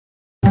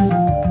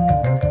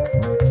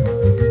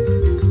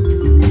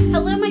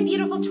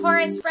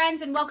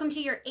friends, and welcome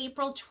to your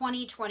April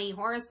 2020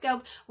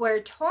 horoscope, where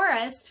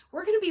Taurus,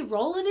 we're going to be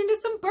rolling into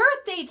some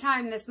birthday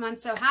time this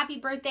month. So happy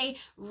birthday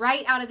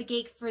right out of the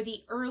gate for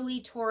the early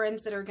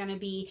Taurans that are going to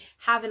be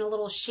having a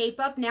little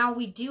shape up. Now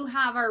we do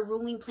have our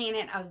ruling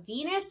planet of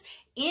Venus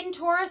in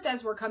Taurus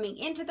as we're coming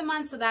into the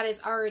month, so that is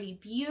already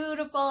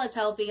beautiful. It's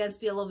helping us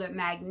be a little bit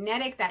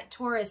magnetic. That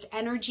Taurus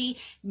energy,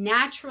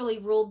 naturally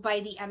ruled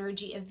by the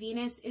energy of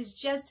Venus, is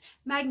just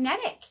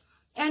magnetic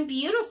and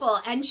beautiful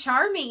and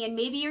charming, and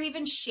maybe you're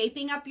even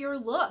shaping up your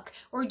look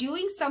or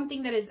doing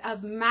something that is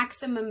of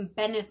maximum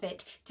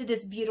benefit to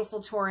this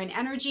beautiful Tauran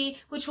energy,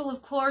 which will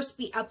of course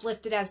be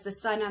uplifted as the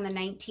sun on the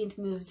 19th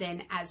moves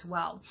in as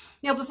well.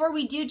 Now, before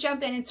we do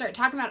jump in and start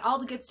talking about all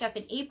the good stuff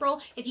in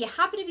April, if you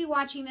happen to be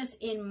watching this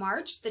in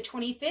March, the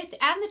 25th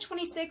and the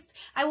 26th,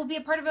 I will be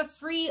a part of a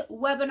free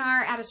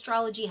webinar at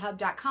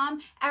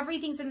astrologyhub.com.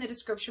 Everything's in the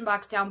description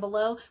box down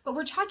below, but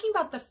we're talking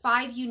about the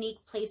 5 unique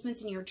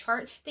placements in your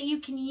chart that you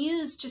can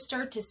use to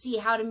start to see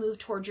how to move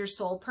towards your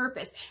soul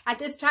purpose. At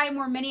this time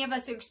where many of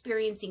us are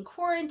experiencing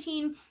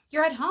quarantine,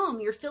 you're at home,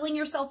 you're filling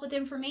yourself with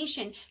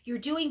information, you're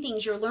doing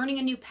things, you're learning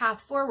a new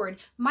path forward.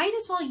 Might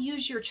as well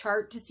use your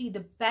chart to see the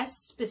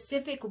best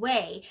specific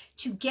way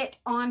to get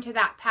onto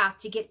that path,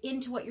 to get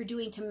into what you're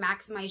doing to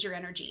maximize your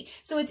energy.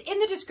 So it's in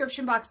the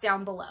description box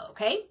down below,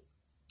 okay?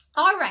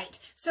 All right,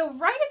 so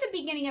right at the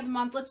beginning of the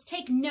month, let's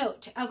take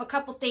note of a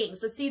couple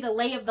things. Let's see the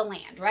lay of the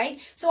land,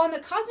 right? So on the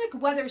cosmic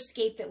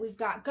weatherscape that we've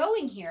got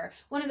going here,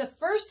 one of the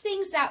first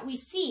things that we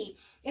see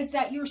is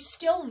that you're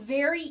still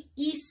very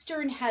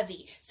Eastern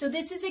heavy. So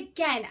this is,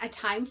 again, a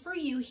time for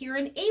you here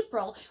in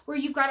April where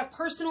you've got a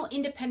personal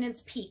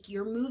independence peak.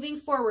 You're moving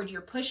forward, you're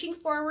pushing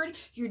forward,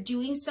 you're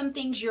doing some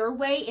things your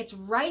way. It's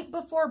right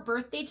before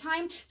birthday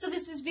time. So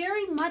this is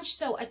very much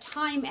so a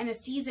time and a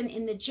season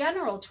in the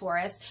general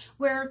Taurus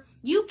where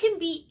you can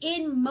be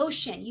in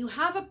motion. You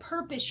have a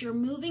purpose, you're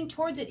moving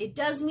towards it. It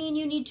does mean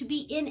you need to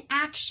be in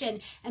action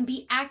and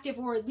be active,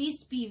 or at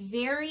least be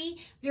very,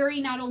 very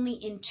not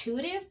only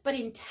intuitive, but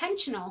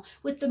intentional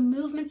with the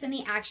movements and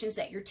the actions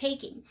that you're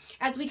taking.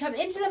 As we come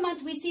into the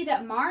month, we see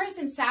that Mars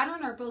and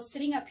Saturn are both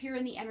sitting up here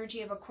in the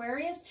energy of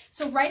Aquarius.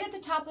 So right at the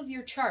top of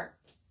your chart,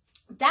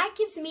 that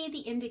gives me the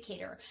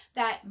indicator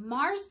that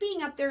Mars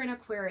being up there in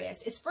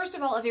Aquarius is, first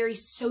of all, a very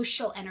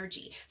social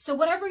energy. So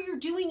whatever you're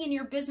doing in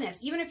your business,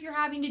 even if you're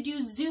having to do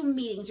Zoom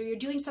meetings, or you're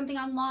doing something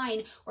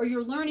online, or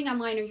you're learning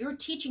online, or you're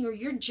teaching, or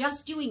you're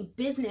just doing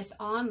business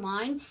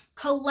online,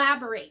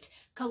 collaborate,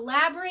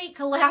 collaborate,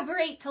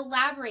 collaborate,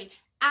 collaborate.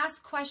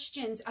 Ask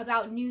questions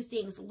about new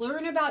things.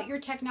 Learn about your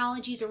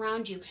technologies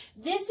around you.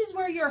 This is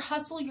where your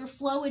hustle, your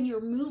flow, and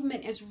your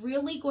movement is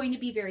really going to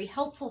be very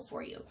helpful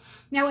for you.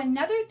 Now,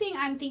 another thing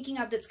I'm thinking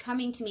of that's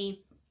coming to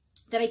me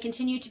that I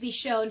continue to be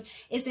shown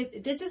is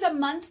that this is a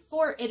month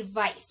for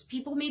advice.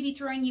 People may be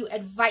throwing you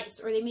advice,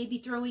 or they may be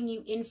throwing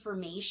you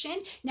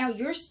information. Now,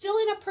 you're still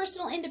in a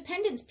personal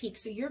independence peak,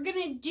 so you're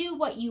going to do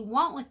what you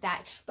want with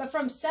that. But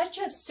from such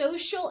a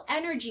social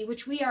energy,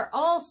 which we are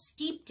all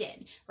steeped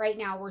in right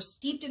now, we're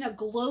steeped in a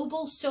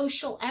global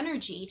social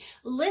energy.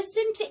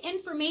 Listen to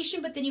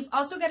information, but then you've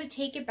also got to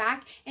take it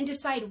back and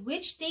decide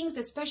which things,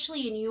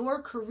 especially in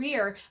your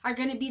career, are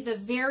going to be the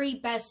very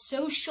best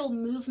social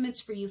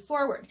movements for you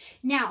forward.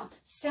 Now,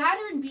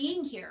 Saturn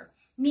being here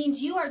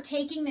means you are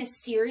taking this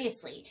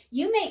seriously.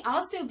 You may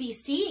also be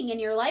seeing in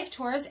your life,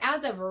 Taurus,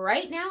 as of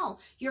right now,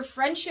 your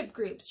friendship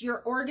groups,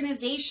 your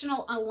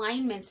organizational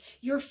alignments,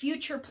 your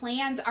future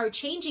plans are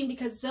changing,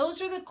 because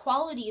those are the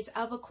qualities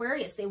of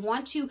Aquarius. They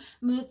want to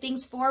move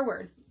things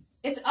forward.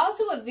 It's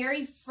also a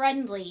very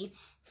friendly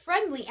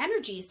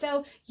energy.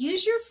 So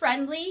use your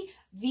friendly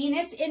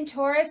Venus in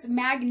Taurus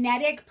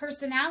magnetic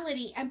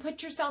personality and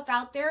put yourself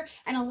out there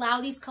and allow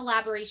these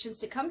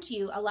collaborations to come to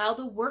you. Allow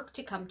the work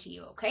to come to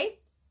you, okay?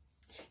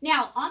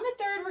 Now, on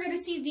the 3rd, we're going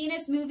to see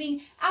Venus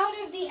moving out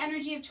of the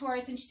energy of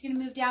Taurus, and she's going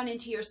to move down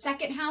into your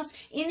 2nd house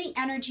in the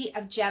energy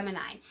of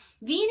Gemini.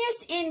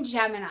 Venus in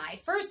Gemini.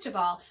 First of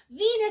all,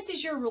 Venus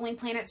is your ruling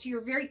planet, so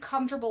you're very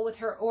comfortable with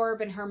her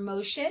orb and her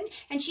motion,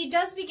 and she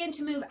does begin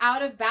to move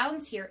out of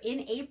bounds here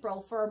in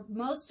April for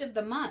most of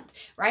the month,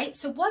 right?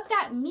 So what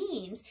that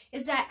means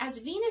is that as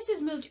Venus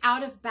is moved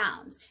out of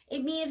bounds,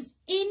 it means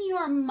in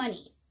your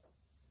money,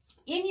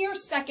 in your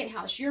 2nd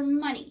house, your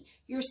money,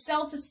 your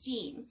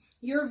self-esteem,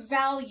 your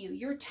value,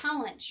 your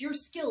talents, your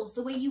skills,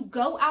 the way you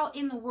go out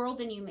in the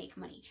world and you make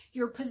money,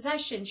 your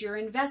possessions, your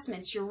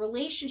investments, your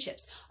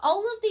relationships, all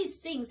of these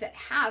things that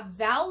have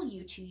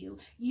value to you,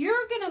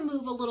 you're going to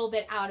move a little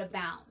bit out of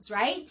bounds,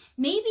 right?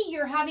 Maybe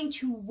you're having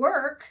to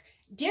work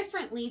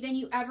differently than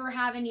you ever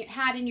had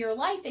in your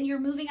life, and you're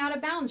moving out of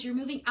bounds. You're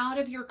moving out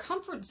of your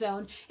comfort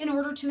zone in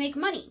order to make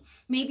money.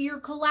 Maybe you're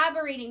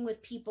collaborating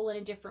with people in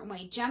a different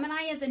way.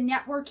 Gemini is a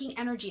networking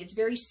energy. It's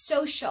very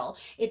social.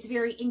 It's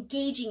very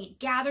engaging. It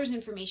gathers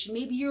information.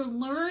 Maybe you're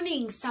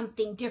learning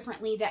something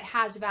differently that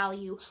has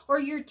value, or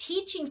you're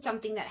teaching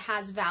something that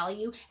has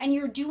value, and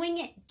you're doing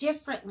it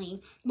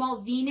differently while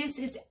Venus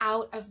is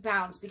out of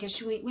bounds,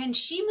 because when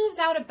she moves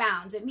out of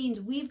bounds, it means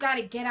we've got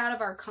to get out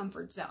of our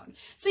comfort zone.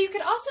 So you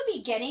could also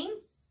be getting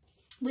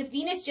with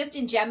Venus just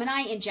in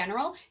Gemini in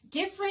general,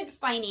 different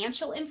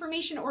financial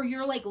information, or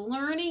you're like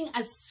learning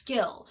a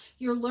skill.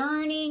 You're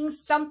learning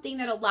something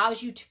that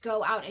allows you to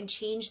go out and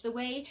change the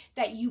way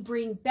that you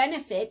bring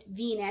benefit,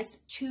 Venus,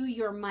 to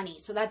your money.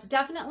 So that's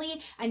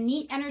definitely a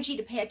neat energy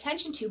to pay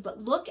attention to,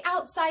 but look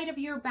outside of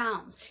your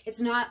bounds.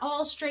 It's not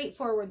all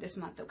straightforward this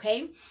month,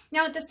 okay?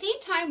 Now at the same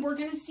time, we're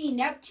going to see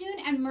Neptune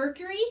and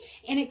Mercury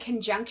in a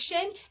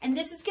conjunction, and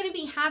this is going to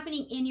be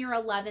happening in your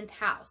 11th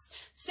house.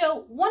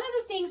 So one of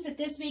the things that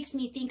this makes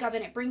me think of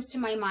and it brings to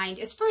my mind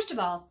is, first of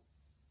all,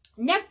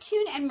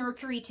 Neptune and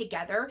Mercury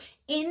together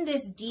in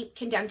this deep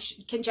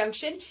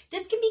conjunction,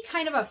 this can be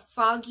kind of a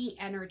foggy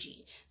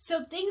energy.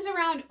 So things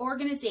around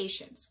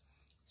organizations,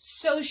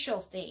 social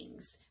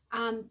things,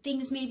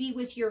 things maybe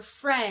with your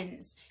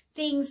friends,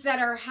 things that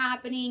are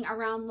happening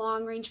around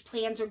long-range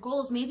plans or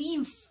goals, maybe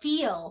you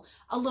feel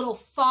a little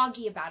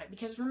foggy about it,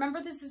 because remember,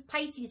 this is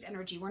Pisces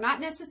energy. We're not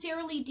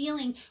necessarily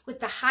dealing with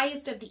the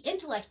highest of the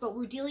intellect, but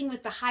we're dealing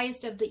with the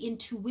highest of the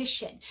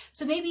intuition.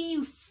 So maybe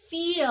you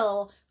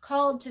feel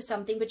called to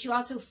something, but you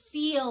also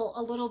feel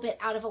a little bit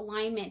out of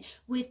alignment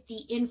with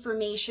the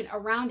information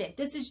around it.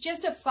 This is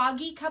just a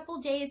foggy couple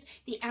days.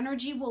 The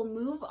energy will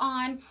move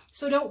on,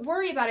 so don't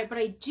worry about it, but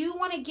I do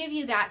want to give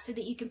you that so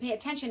that you can pay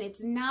attention.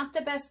 It's not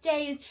the best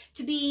days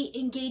to be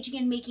engaging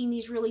in making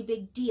these really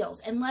big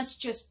deals, unless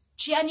just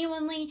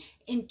genuinely,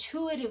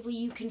 intuitively,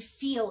 you can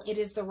feel it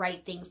is the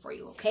right thing for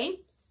you, okay?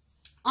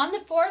 On the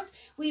 4th,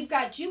 we've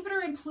got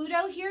Jupiter and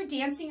Pluto here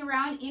dancing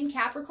around in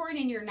Capricorn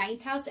in your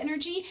 9th house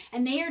energy,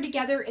 and they are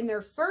together in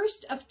their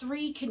first of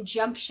 3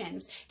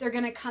 conjunctions. They're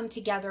going to come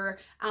together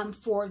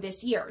for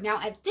this year. Now,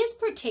 at this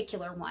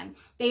particular one,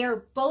 they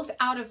are both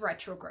out of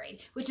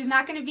retrograde, which is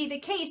not going to be the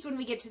case when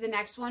we get to the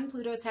next one.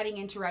 Pluto is heading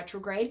into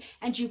retrograde,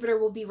 and Jupiter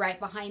will be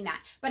right behind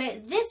that. But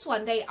at this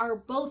one, they are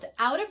both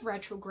out of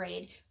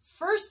retrograde.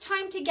 First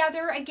time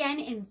together again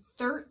in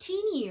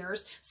 13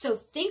 years. So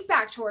think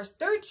back, Taurus,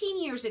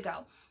 13 years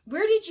ago.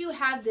 Where did you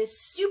have this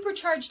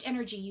supercharged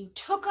energy? You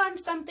took on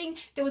something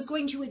that was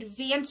going to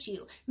advance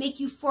you, make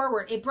you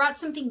forward. It brought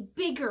something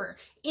bigger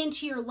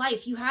into your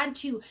life. You had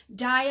to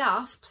die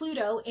off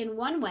Pluto in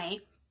one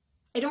way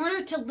in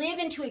order to live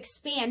and to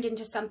expand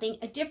into something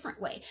a different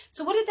way.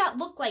 So what did that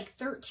look like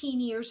 13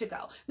 years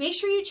ago? Make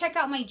sure you check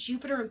out my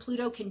Jupiter and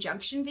Pluto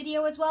conjunction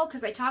video as well,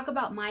 because I talk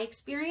about my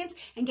experience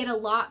and get a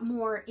lot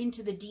more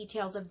into the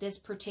details of this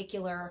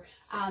particular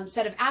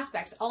set of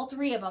aspects, all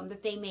 3 of them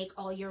that they make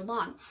all year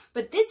long.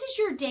 But this is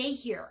your day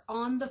here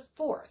on the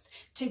 4th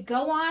to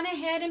go on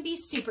ahead and be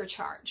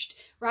supercharged,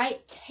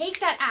 right? Take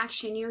that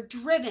action. You're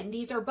driven.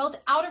 These are both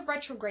out of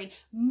retrograde.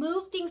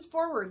 Move things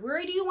forward.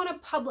 Where do you want to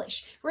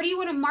publish? Where do you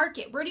want to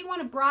market? Where do you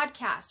want to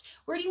broadcast?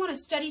 Where do you want to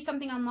study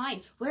something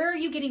online? Where are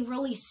you getting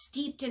really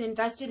steeped and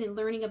invested in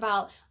learning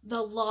about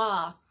the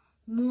law,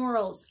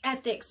 morals,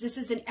 ethics? This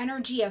is an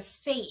energy of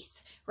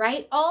faith,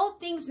 right? All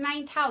things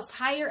 9th house,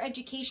 higher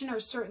education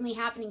are certainly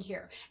happening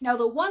here. Now,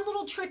 the one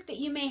little trick that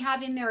you may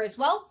have in there as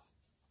well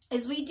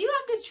is we do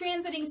have this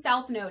transiting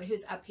South Node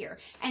who's up here,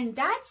 and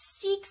that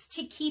seeks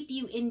to keep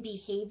you in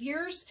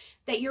behaviors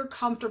that you're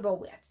comfortable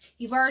with.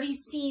 You've already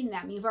seen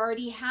them. You've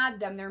already had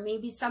them. There may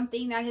be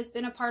something that has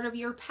been a part of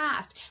your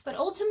past, but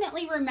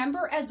ultimately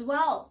remember as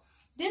well,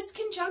 this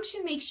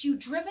conjunction makes you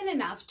driven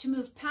enough to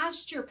move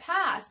past your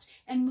past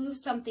and move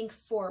something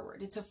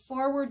forward. It's a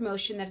forward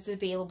motion that is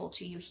available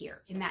to you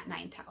here in that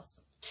 9th house.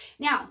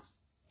 Now,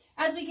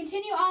 as we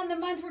continue on the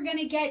month, we're going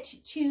to get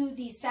to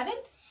the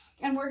 7th.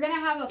 And we're going to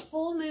have a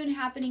full moon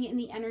happening in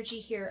the energy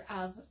here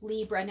of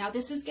Libra. Now,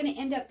 this is going to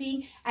end up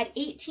being at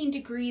 18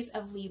 degrees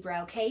of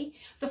Libra, okay?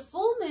 The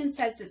full moon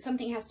says that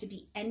something has to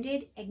be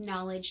ended,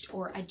 acknowledged,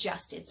 or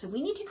adjusted. So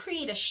we need to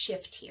create a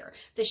shift here.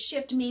 The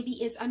shift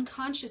maybe is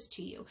unconscious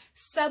to you,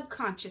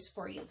 subconscious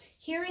for you.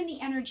 Here in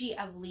the energy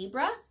of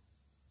Libra,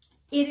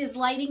 it is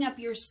lighting up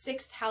your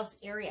 6th house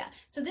area.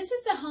 So this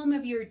is the home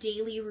of your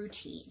daily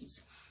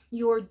routines,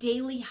 your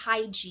daily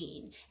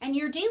hygiene. And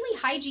your daily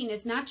hygiene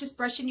is not just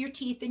brushing your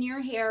teeth and your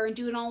hair and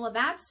doing all of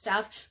that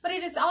stuff, but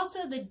it is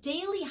also the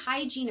daily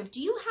hygiene of,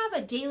 do you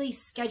have a daily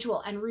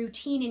schedule and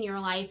routine in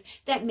your life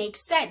that makes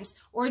sense?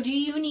 Or do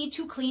you need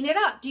to clean it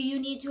up? Do you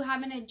need to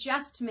have an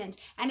adjustment,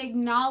 an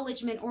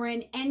acknowledgement, or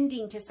an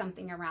ending to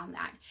something around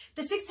that?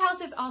 The 6th house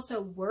is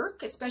also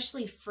work,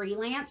 especially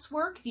freelance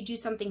work. If you do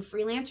something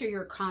freelance or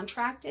you're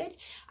contracted,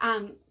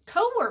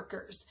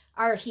 co-workers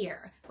are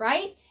here,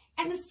 right?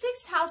 And the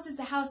 6th house is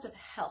the house of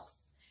health.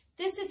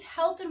 This is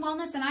health and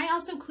wellness, and I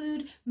also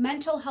include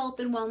mental health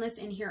and wellness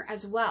in here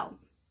as well.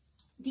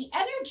 The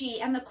energy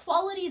and the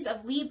qualities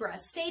of Libra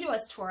say to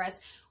us,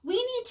 Taurus, we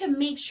need to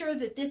make sure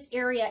that this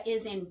area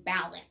is in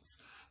balance.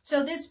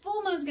 So this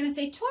full moon is going to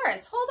say,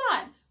 Taurus, hold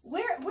on.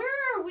 Where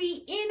are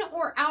we in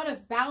or out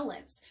of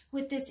balance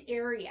with this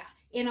area?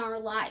 in our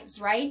lives,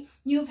 right?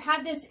 You've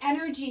had this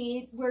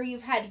energy where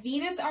you've had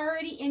Venus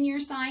already in your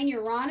sign,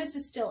 Uranus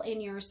is still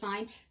in your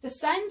sign, the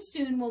sun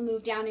soon will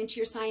move down into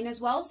your sign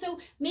as well. So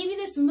maybe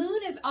this moon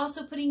is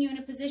also putting you in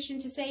a position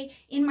to say,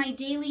 in my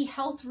daily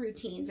health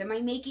routines, am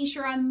I making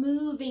sure I'm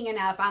moving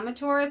enough? I'm a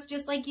Taurus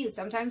just like you.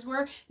 Sometimes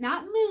we're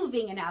not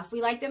moving enough.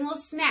 We like them little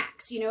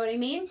snacks, you know what I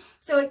mean?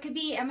 So it could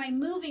be, am I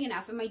moving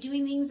enough? Am I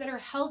doing things that are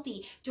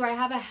healthy? Do I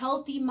have a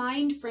healthy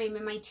mind frame?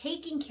 Am I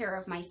taking care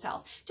of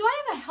myself? Do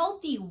I have a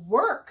healthy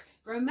work?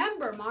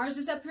 Remember, Mars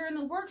is up here in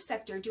the work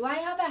sector. Do I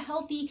have a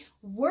healthy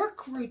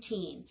work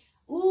routine?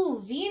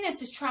 Ooh,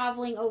 Venus is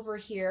traveling over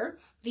here.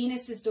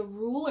 Venus is the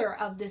ruler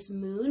of this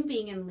moon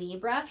being in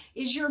Libra.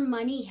 Is your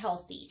money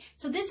healthy?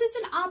 So this is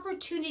an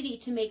opportunity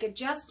to make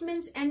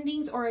adjustments,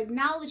 endings, or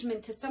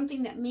acknowledgement to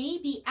something that may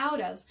be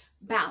out of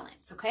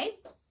balance, okay?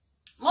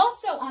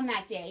 Also on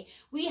that day,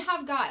 we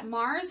have got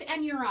Mars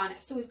and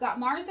Uranus. So we've got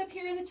Mars up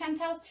here in the 10th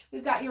house.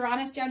 We've got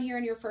Uranus down here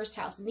in your 1st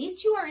house. And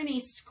these two are in a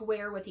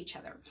square with each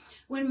other.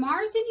 When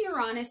Mars and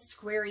Uranus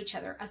square each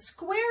other, a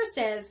square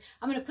says,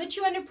 I'm going to put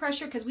you under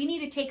pressure because we need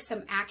to take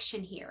some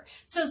action here.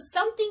 So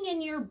something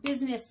in your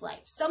business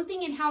life,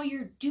 something in how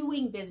you're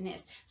doing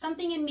business,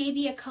 something in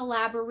maybe a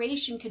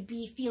collaboration could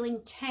be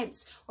feeling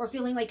tense or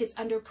feeling like it's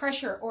under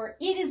pressure, or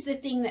it is the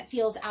thing that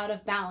feels out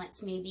of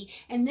balance maybe.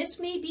 And this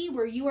may be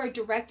where you are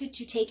directed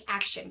to take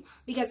action,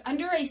 because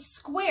under a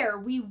square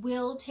we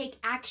will take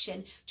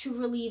action to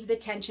relieve the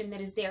tension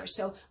that is there.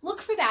 So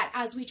look for that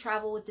as we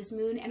travel with this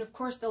moon, and of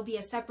course there'll be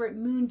a separate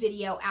moon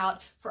video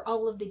out for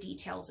all of the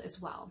details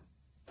as well.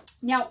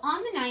 Now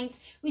on the 9th,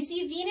 we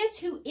see Venus,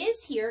 who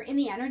is here in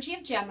the energy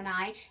of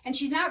Gemini, and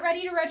she's not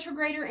ready to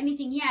retrograde or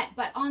anything yet,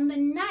 but on the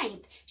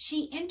 9th,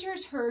 she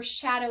enters her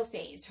shadow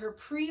phase, her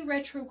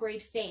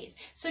pre-retrograde phase.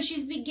 So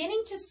she's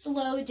beginning to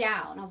slow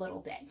down a little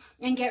bit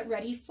and get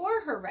ready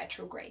for her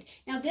retrograde.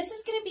 Now this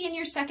is going to be in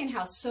your 2nd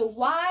house. So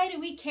why do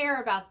we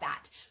care about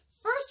that?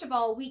 First of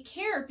all, we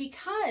care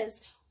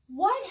because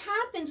what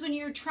happens when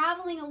you're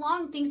traveling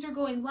along, things are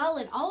going well,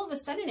 and all of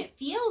a sudden it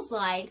feels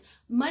like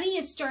money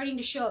is starting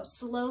to show up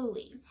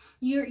slowly.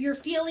 You're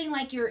feeling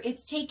like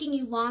it's taking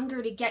you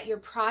longer to get your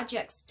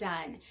projects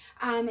done.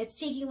 It's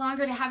taking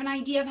longer to have an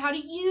idea of how to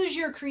use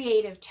your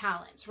creative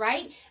talents,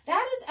 right?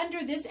 That is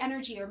under this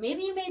energy. Or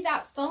maybe you made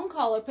that phone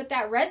call or put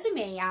that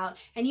resume out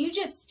and you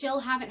just still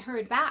haven't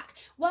heard back.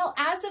 Well,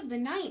 as of the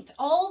 9th,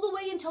 all the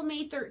way until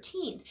May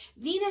 13th,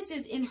 Venus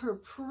is in her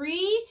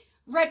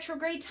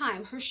retrograde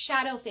time, her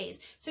shadow phase.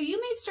 So you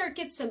may start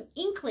get some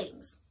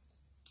inklings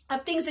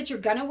of things that you're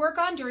going to work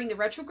on during the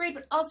retrograde,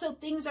 but also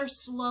things are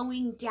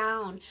slowing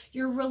down.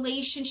 Your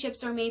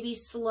relationships are maybe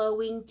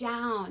slowing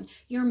down.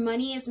 Your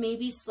money is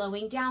maybe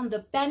slowing down. The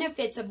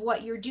benefits of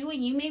what you're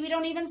doing, you maybe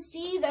don't even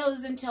see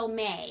those until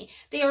May.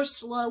 They are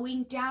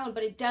slowing down,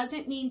 but it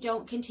doesn't mean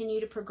don't continue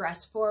to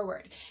progress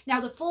forward. Now,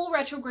 the full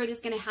retrograde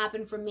is going to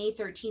happen from May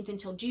 13th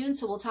until June,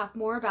 so we'll talk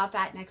more about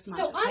that next month.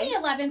 So on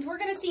the 11th, we're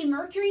going to see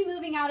Mercury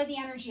moving out of the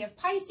energy of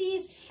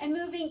Pisces and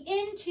moving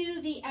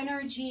into the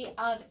energy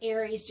of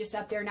Aries just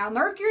up there. Now,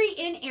 Mercury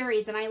in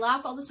Aries, and I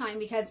laugh all the time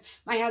because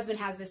my husband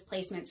has this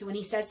placement. So when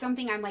he says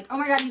something, I'm like, oh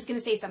my God, he's going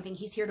to say something.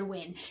 He's here to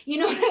win. You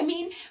know what I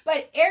mean?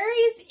 But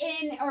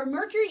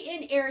Mercury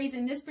in Aries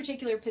in this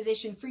particular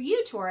position for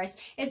you, Taurus,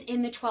 is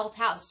in the 12th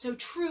house. So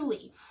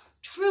truly,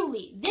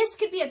 this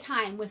could be a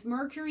time with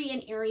Mercury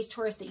in Aries,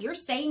 Taurus, that you're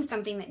saying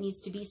something that needs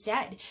to be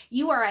said.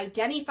 You are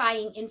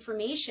identifying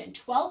information,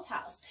 12th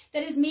house,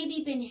 that has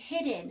maybe been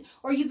hidden,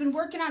 or you've been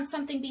working on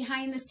something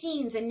behind the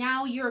scenes and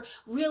now you're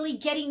really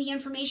getting the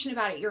information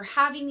about it. You're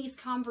having these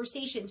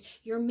conversations.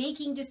 You're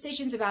making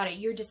decisions about it.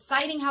 You're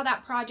deciding how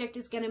that project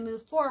is going to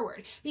move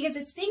forward because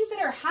it's things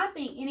that are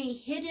happening in a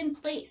hidden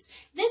place.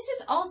 This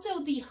is also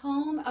the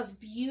home of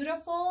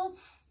beautiful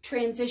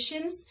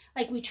transitions,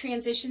 like we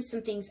transition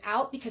some things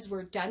out because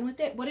we're done with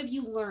it. What have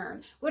you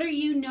learned? What are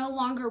you no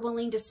longer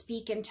willing to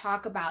speak and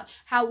talk about?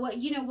 What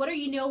are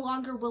you no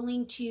longer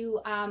willing to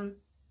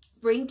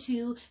bring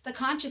to the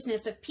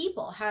consciousness of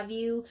people? Have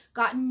you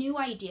gotten new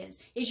ideas?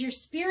 Is your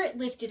spirit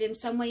lifted in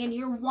some way and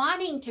you're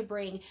wanting to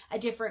bring a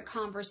different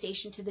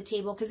conversation to the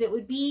table because it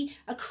would be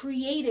a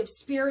creative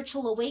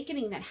spiritual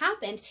awakening that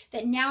happened,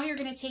 that now you're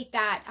going to take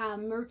that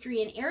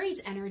Mercury and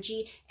Aries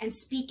energy and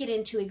speak it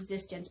into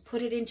existence,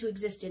 put it into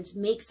existence,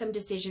 make some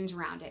decisions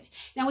around it.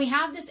 Now we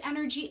have this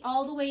energy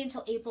all the way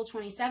until April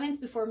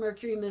 27th before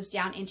Mercury moves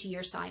down into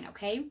your sign,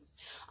 okay?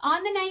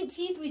 On the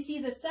 19th, we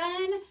see the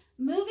sun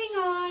moving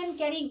on,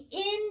 getting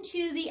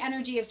into the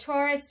energy of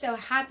Taurus. So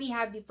happy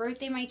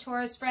birthday, my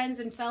Taurus friends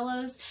and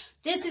fellows.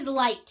 This is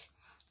light.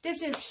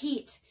 This is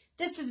heat.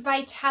 This is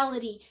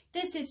vitality.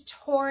 This is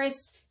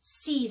Taurus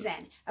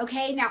season.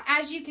 Okay, now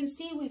as you can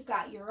see, we've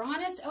got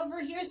Uranus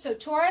over here. So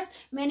Taurus,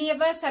 many of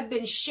us have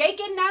been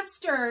shaken, not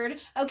stirred.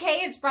 Okay,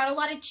 it's brought a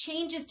lot of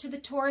changes to the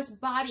Taurus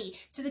body,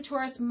 to the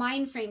Taurus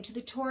mind frame, to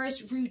the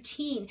Taurus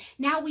routine.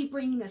 Now we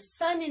bring the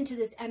sun into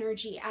this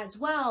energy as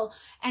well.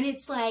 And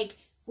it's like,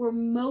 we're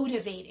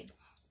motivated.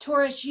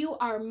 Taurus, you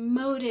are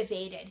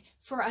motivated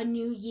for a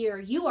new year.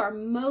 You are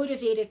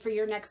motivated for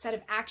your next set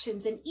of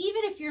actions. And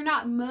even if you're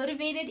not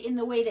motivated in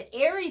the way that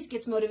Aries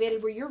gets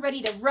motivated, where you're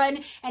ready to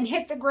run and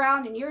hit the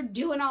ground and you're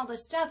doing all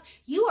this stuff,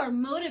 you are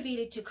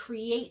motivated to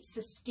create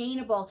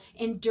sustainable,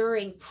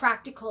 enduring,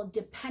 practical,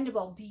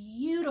 dependable,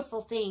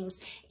 beautiful things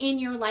in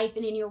your life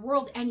and in your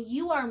world. And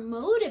you are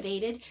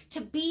motivated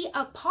to be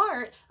a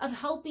part of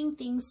helping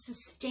things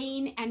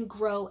sustain and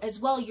grow as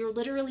well. You're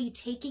literally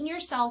taking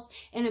yourself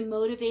in a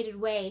motivated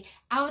way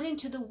out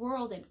into the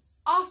world and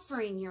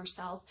offering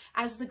yourself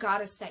as the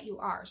goddess that you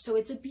are. So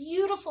it's a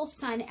beautiful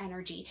sun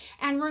energy.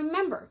 And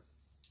remember,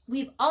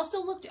 we've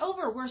also looked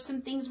over where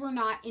some things were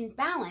not in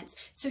balance.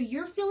 So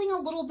you're feeling a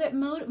little bit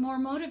more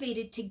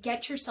motivated to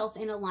get yourself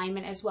in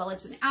alignment as well.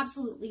 It's an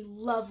absolutely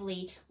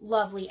lovely,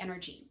 lovely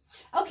energy.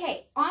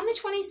 Okay, on the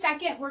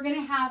 22nd, we're going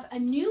to have a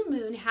new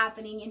moon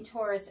happening in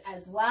Taurus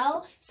as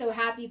well. So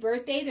happy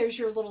birthday. There's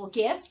your little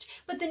gift.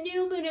 But the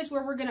new moon is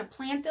where we're going to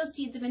plant those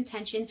seeds of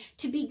intention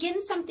to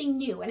begin something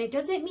new. And it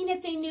doesn't mean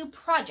it's a new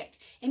project.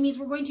 It means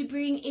we're going to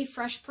bring a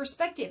fresh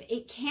perspective.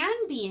 It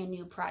can be a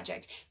new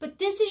project, but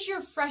this is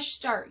your fresh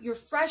start, your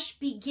fresh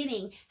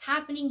beginning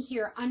happening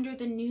here under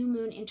the new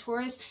moon in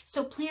Taurus.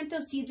 So plant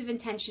those seeds of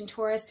intention,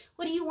 Taurus.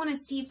 What do you want to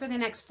see for the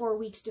next 4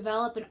 weeks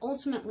develop? And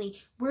ultimately,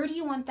 where do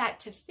you want that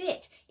to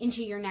fit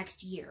into your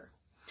next year?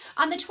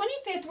 On the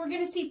 25th, we're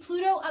going to see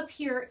Pluto up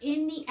here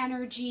in the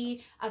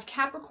energy of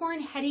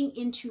Capricorn heading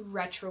into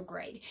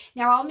retrograde.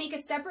 Now, I'll make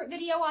a separate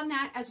video on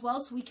that as well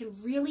so we can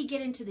really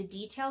get into the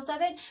details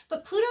of it.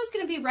 But Pluto is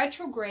going to be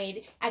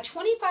retrograde at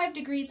 25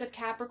 degrees of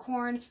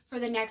Capricorn for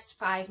the next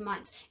 5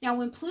 months. Now,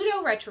 when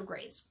Pluto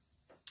retrogrades,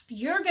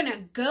 you're going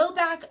to go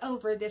back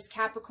over this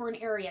Capricorn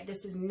area.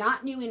 This is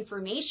not new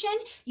information.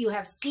 You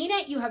have seen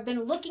it. You have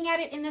been looking at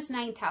it in this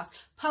 9th house.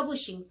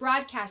 Publishing,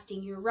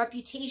 broadcasting, your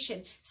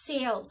reputation,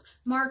 sales,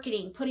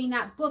 marketing, putting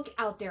that book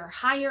out there,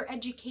 higher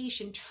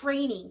education,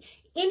 training.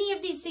 Any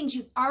of these things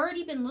you've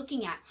already been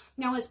looking at.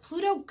 Now, as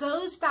Pluto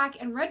goes back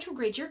and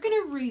retrograde, you're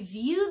going to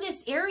review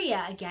this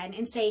area again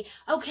and say,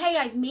 okay,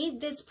 I've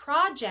made this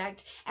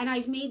project and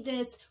I've made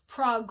this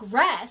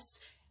progress.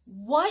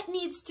 What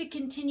needs to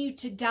continue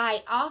to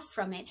die off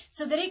from it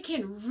so that it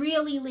can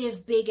really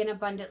live big and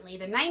abundantly?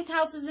 The 9th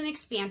house is an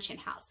expansion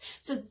house.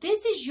 So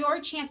this is your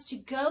chance to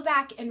go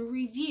back and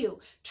review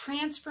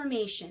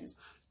transformations,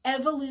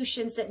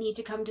 evolutions that need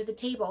to come to the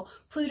table.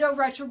 Pluto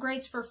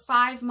retrogrades for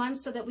 5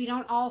 months so that we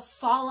don't all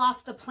fall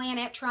off the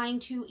planet trying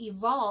to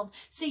evolve.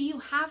 So you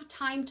have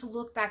time to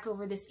look back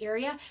over this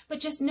area,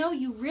 but just know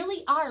you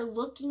really are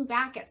looking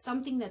back at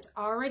something that's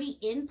already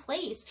in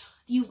place.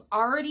 You've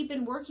already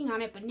been working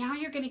on it, but now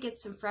you're going to get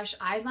some fresh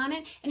eyes on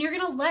it, and you're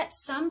going to let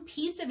some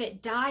piece of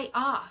it die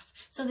off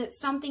so that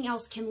something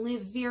else can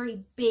live very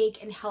big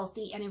and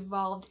healthy and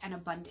evolved and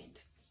abundant.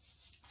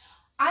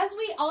 As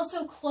we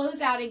also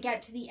close out and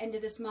get to the end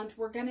of this month,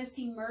 we're going to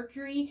see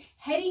Mercury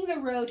heading the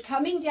road,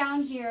 coming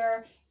down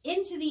here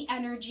into the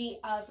energy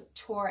of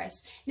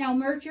Taurus. Now,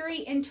 Mercury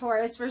in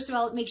Taurus, first of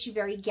all, it makes you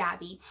very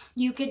gabby.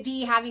 You could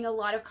be having a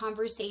lot of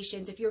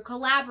conversations. If you're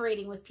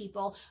collaborating with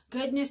people,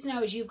 goodness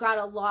knows you've got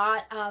a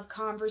lot of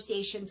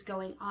conversations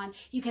going on.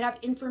 You could have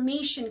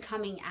information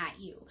coming at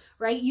you,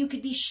 right? You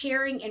could be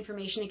sharing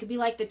information. It could be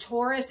like the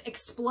Taurus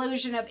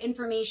explosion of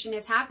information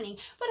is happening,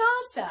 but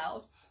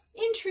also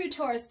in true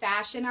Taurus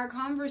fashion, our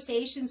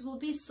conversations will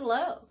be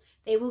slow.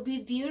 They will be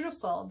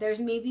beautiful.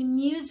 There's maybe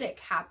music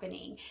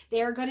happening.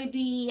 They're going to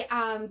be,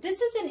 this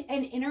is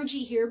an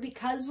energy here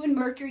because when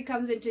Mercury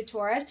comes into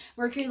Taurus,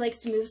 Mercury likes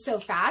to move so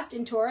fast.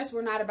 In Taurus,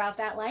 we're not about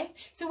that life.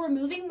 So we're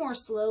moving more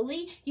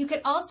slowly. You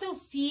could also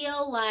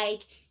feel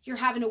like you're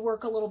having to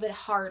work a little bit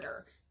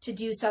harder to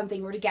do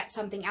something or to get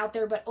something out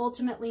there. But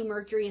ultimately,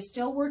 Mercury is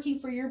still working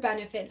for your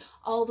benefit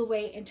all the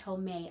way until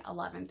May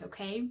 11th,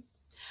 okay?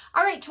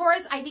 All right,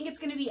 Taurus, I think it's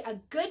going to be a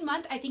good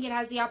month. I think it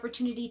has the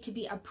opportunity to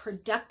be a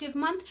productive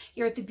month.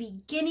 You're at the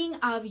beginning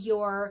of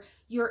your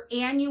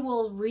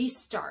annual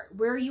restart,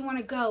 where you want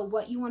to go,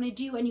 what you want to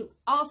do. And you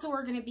also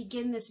are going to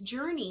begin this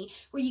journey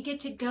where you get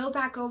to go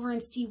back over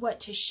and see what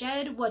to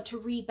shed, what to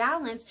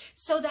rebalance,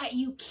 so that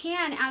you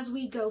can, as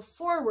we go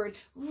forward,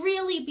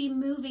 really be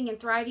moving and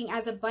thriving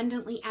as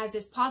abundantly as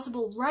is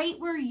possible right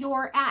where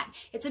you're at.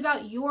 It's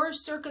about your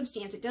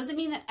circumstance. It doesn't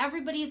mean that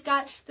everybody's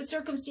got the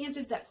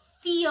circumstances that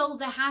feel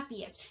the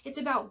happiest. It's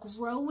about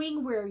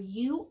growing where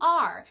you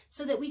are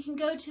so that we can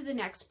go to the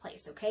next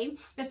place, okay?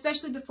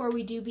 Especially before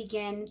we do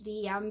begin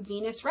the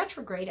Venus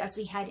retrograde as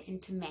we head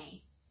into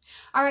May.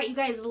 All right, you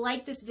guys,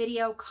 like this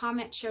video,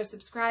 comment, share,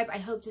 subscribe. I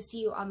hope to see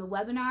you on the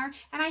webinar,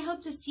 and I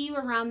hope to see you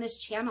around this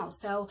channel.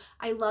 So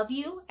I love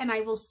you, and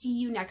I will see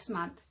you next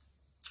month.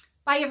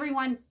 Bye,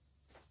 everyone.